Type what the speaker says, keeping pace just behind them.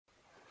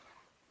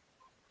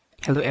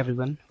Hello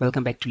everyone,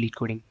 welcome back to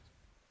Leetcoding.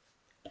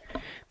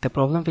 The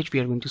problem which we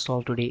are going to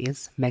solve today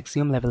is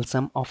maximum level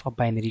sum of a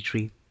binary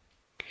tree.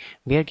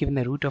 We are given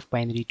the root of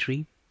binary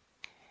tree.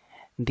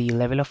 The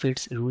level of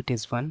its root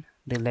is 1,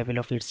 the level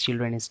of its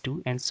children is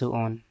 2, and so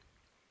on.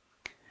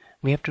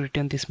 We have to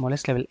return the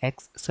smallest level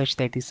x such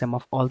that the sum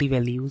of all the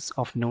values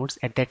of nodes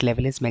at that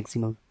level is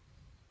maximal.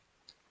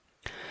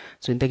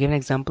 So in the given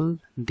example,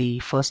 the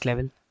first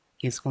level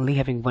is only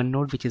having one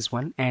node which is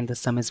 1 and the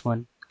sum is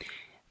 1.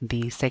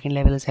 The second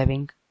level is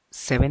having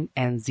 7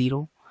 and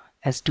 0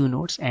 as two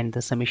nodes and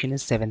the summation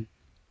is 7.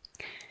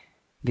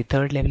 The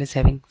third level is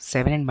having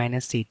 7 and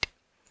minus 8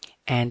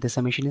 and the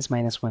summation is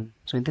minus 1.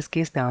 So in this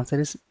case the answer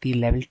is the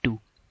level 2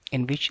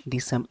 in which the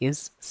sum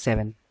is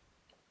 7.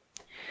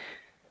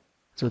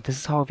 So this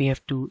is how we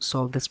have to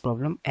solve this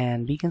problem,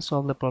 and we can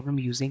solve the problem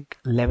using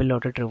level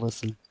order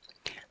traversal.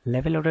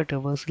 Level order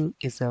traversal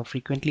is a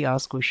frequently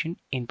asked question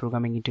in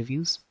programming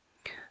interviews.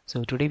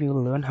 So today we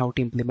will learn how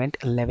to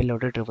implement level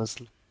order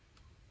traversal.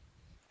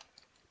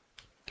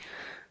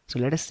 So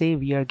let us say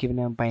we are given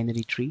a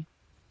binary tree.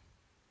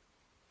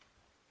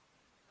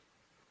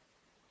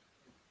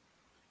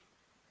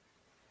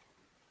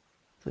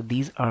 So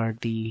these are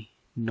the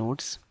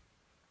nodes.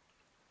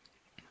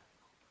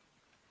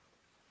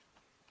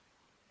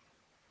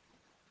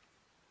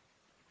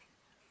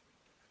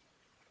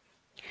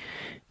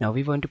 Now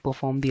we want to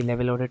perform the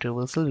level order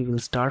traversal. We will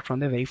start from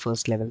the very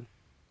first level.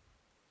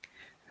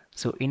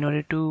 So in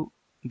order to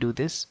do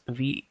this,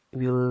 we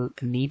will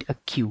need a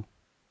queue.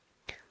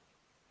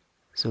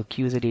 So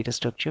queue is a data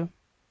structure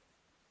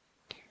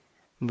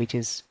which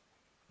is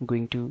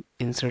going to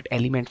insert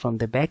element from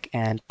the back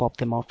and pop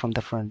them out from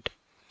the front.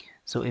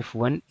 So if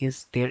one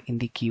is there in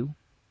the queue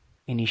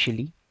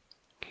initially,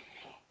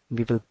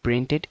 we will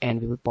print it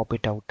and we will pop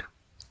it out.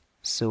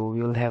 So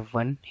we will have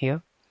one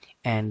here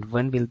and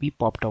one will be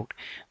popped out.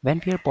 When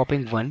we are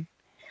popping one,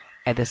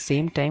 at the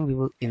same time we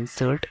will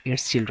insert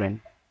its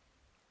children.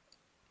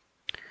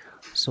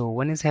 So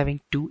one is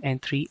having 2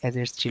 and 3 as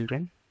its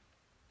children,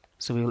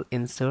 so we will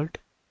insert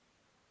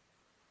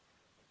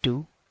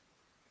 2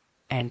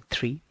 and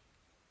 3,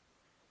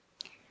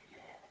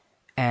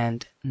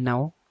 and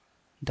now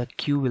the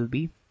queue will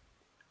be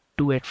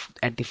 2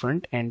 at the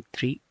front and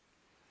 3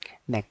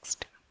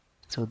 next.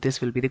 So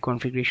this will be the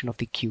configuration of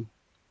the queue.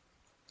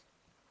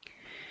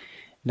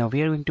 Now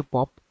we are going to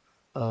pop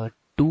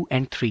 2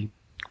 and 3,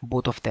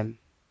 both of them.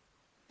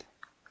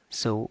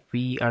 So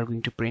we are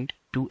going to print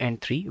 2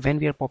 and 3. When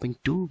we are popping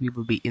 2, we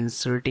will be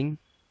inserting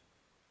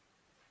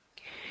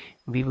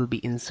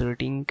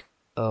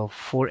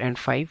 4 and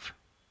 5.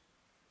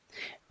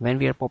 When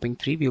we are popping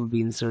 3, we will be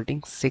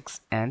inserting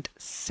 6 and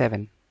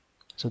 7.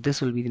 So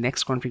this will be the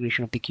next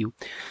configuration of the queue.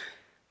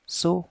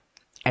 So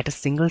at a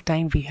single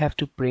time we have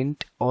to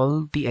print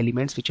all the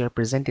elements which are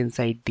present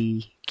inside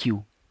the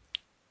queue.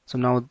 So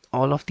now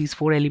all of these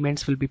 4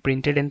 elements will be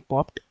printed and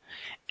popped,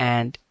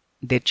 and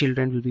their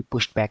children will be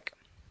pushed back.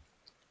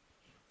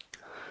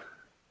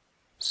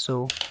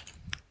 So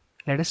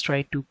let us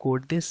try to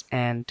code this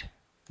and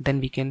then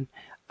we can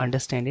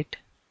understand it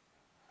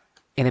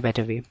in a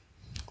better way.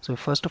 So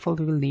first of all,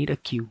 we will need a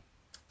queue.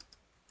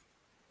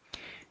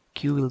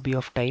 Queue will be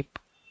of type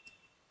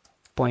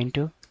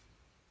pointer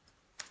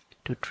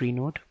to tree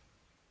node.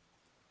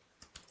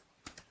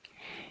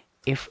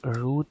 If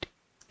root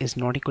is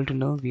not equal to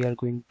null, we are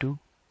going to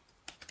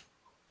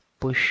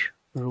push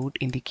root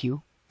in the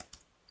queue.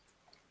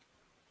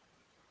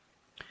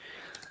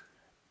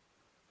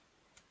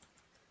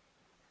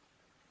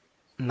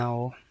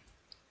 Now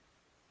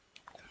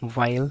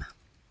while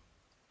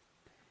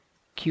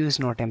queue is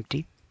not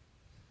empty,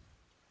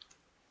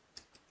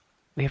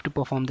 we have to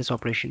perform this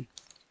operation.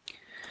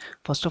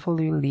 First of all,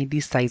 we will need the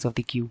size of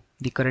the queue,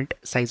 the current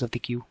size of the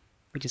queue,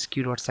 which is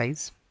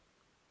queue.size.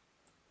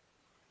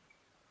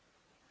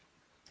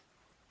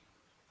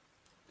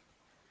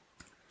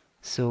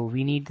 So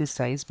we need this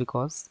size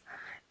because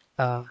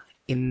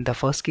in the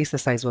first case the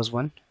size was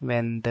 1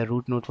 when the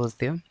root node was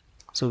there,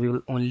 so we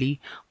will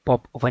only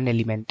pop one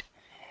element.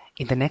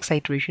 In the next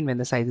iteration, when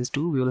the size is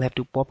 2, we will have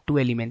to pop 2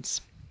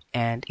 elements,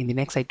 and in the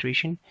next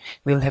iteration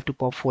we will have to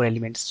pop 4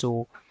 elements.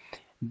 So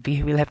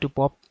we will have to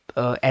pop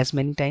as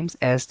many times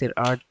as there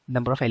are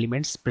number of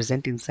elements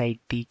present inside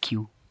the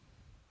queue.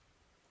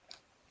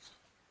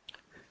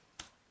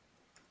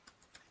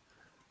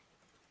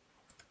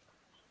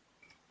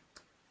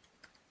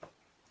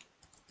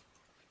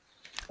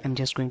 I'm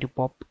just going to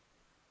pop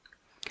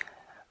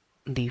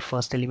the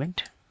first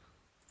element.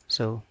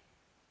 So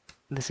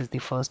this is the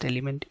first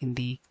element in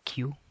the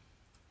queue.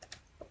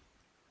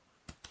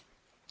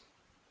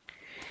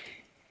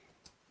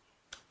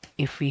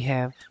 If we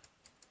have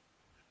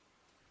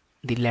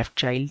the left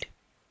child,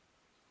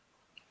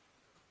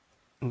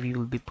 we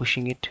will be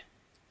pushing it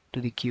to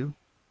the queue.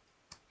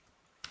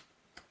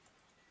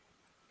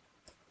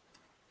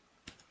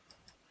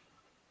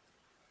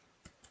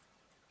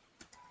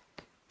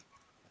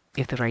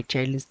 If the right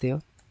child is there,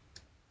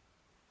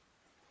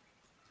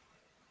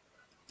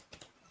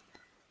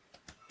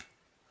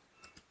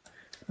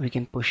 we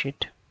can push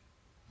it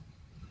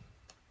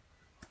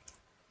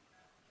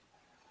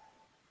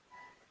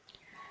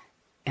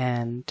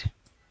and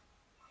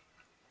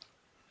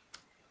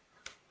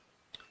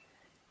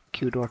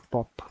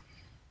q.pop.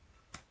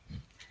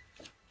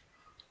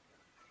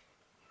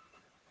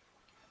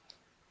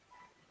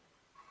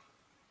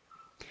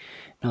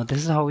 Now this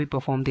is how we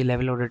perform the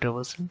level order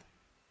traversal,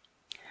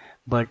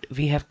 but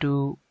we have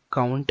to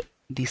count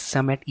the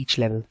sum at each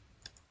level.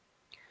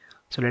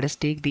 So let us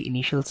take the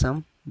initial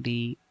sum,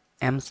 the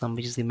m sum,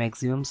 which is the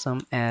maximum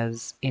sum,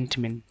 as int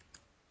min.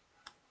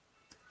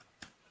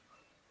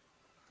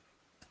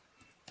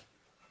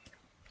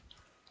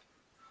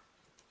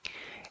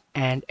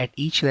 And at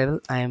each level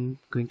I am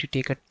going to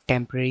take a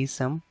temporary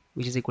sum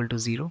which is equal to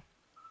 0,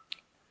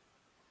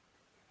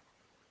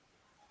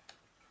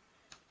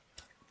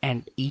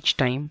 and each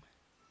time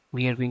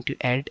we are going to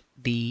add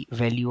the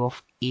value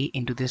of a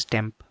into this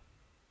temp.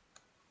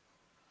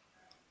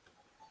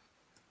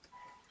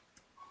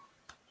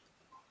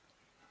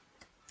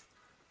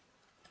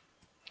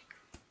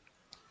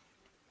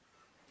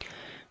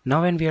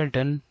 Now when we are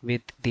done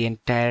with the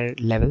entire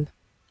level,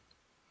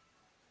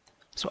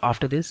 so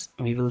after this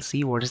we will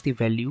see what is the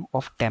value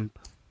of temp.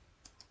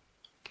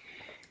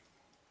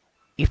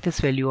 If this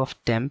value of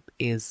temp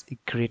is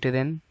greater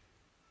than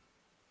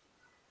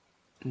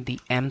the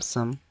m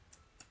sum,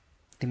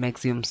 the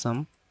maximum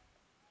sum,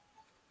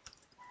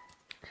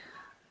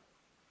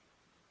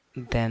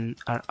 then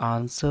our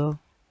answer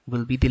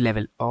will be the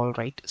level.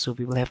 Alright, so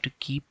we will have to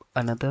keep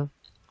another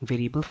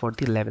variable for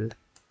the level.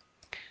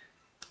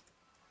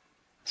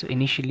 So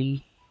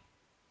initially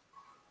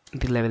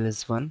the level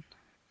is 1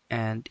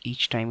 and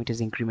each time it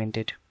is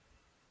incremented.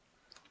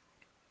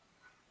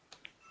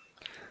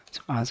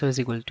 So answer is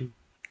equal to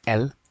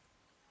L,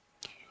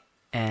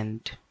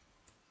 and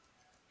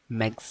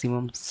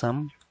maximum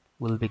sum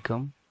will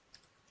become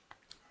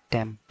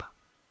temp.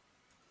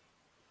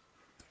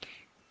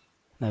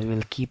 Now we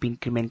will keep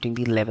incrementing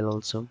the level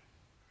also.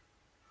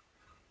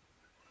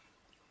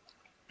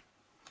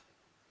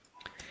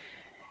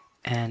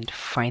 And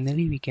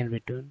finally we can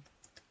return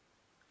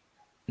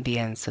the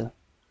answer.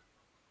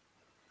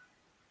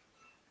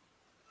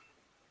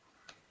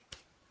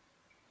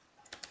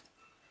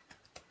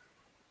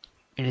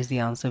 It is the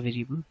answer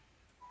variable.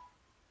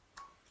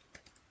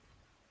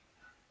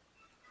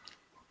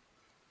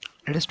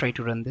 Let us try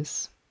to run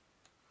this.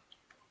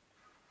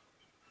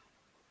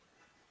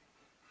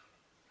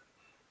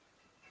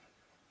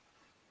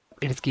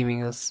 It is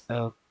giving us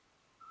a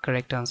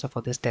correct answer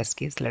for this test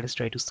case. Let us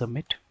try to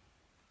submit.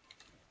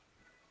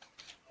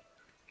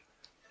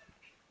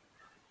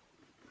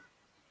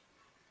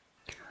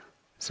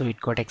 So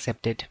it got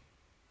accepted.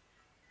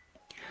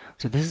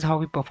 So this is how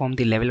we perform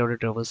the level order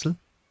traversal.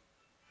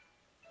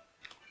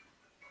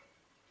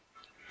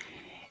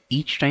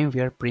 Each time we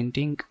are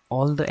printing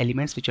all the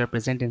elements which are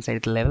present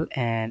inside the level,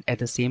 and at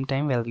the same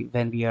time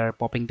when we are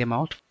popping them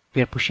out,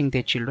 we are pushing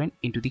their children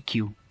into the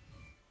queue.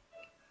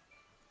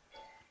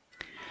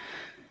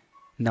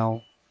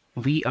 Now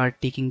we are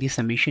taking the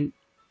summation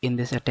in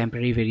this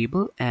temporary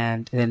variable,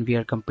 and then we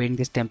are comparing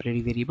this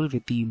temporary variable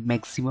with the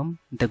maximum,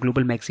 the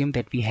global maximum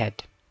that we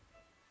had.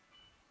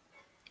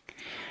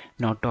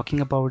 Now talking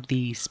about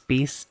the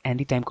space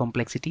and the time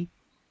complexity.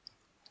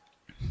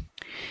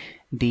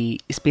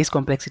 The space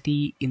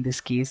complexity in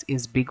this case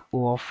is big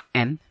O of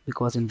n,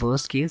 because in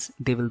worst case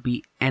there will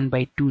be n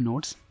by 2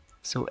 nodes.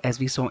 So as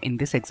we saw in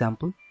this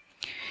example,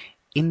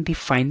 in the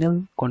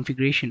final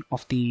configuration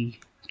of the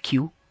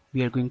queue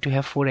we are going to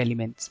have 4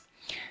 elements.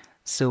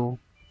 So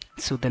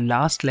the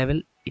last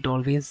level, it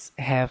always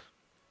have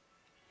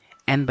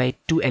n by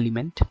 2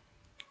 element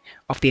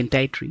of the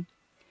entire tree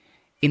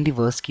in the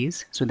worst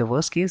case. So in the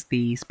worst case,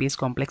 the space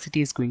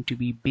complexity is going to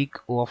be big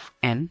O of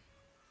n,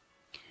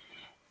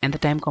 and the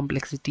time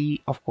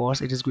complexity, of course,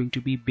 it is going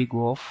to be big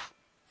O of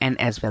n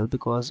as well,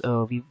 because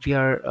we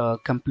are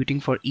computing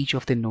for each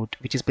of the node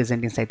which is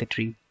present inside the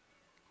tree.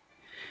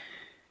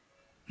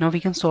 Now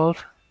we can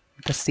solve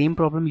the same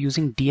problem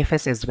using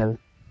DFS as well.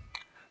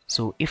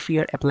 So if we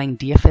are applying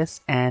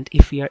DFS and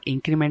if we are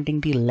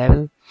incrementing the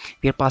level,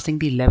 we are passing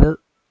the level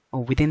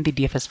within the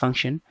DFS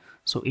function,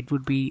 so it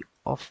would be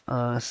of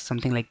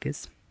something like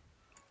this: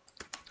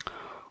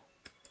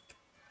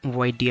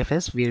 void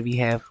DFS, where we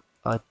have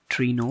a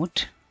tree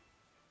node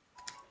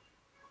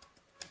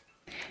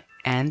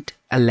and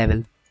a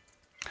level.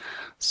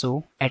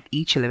 So at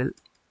each level,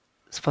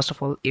 first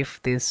of all, if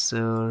this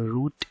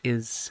root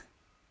is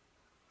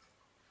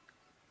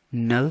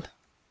null,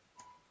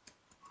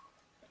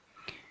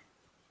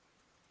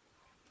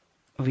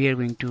 we are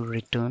going to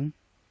return.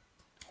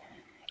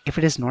 If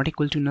it is not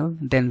equal to null,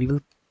 then we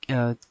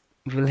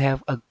will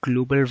have a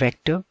global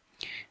vector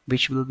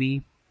which will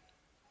be,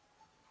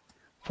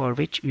 for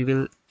which we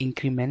will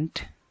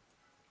increment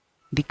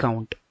the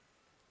count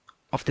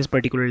of this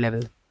particular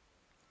level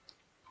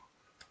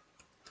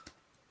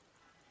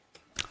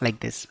like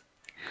this.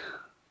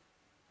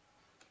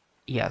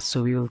 Yeah,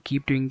 so we will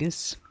keep doing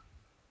this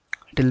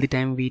till the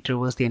time we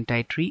traverse the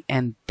entire tree,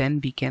 and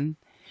then we can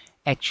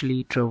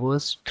actually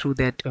traverse through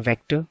that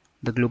vector,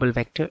 the global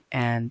vector,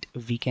 and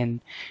we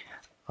can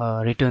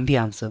return the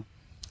answer.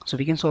 So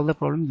we can solve the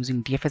problem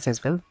using DFS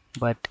as well,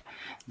 but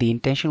the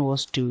intention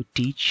was to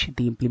teach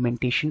the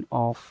implementation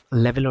of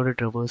level order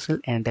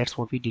traversal, and that's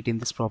what we did in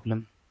this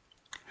problem.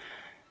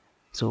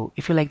 So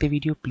if you like the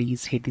video,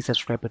 please hit the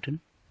subscribe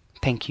button.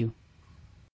 Thank you.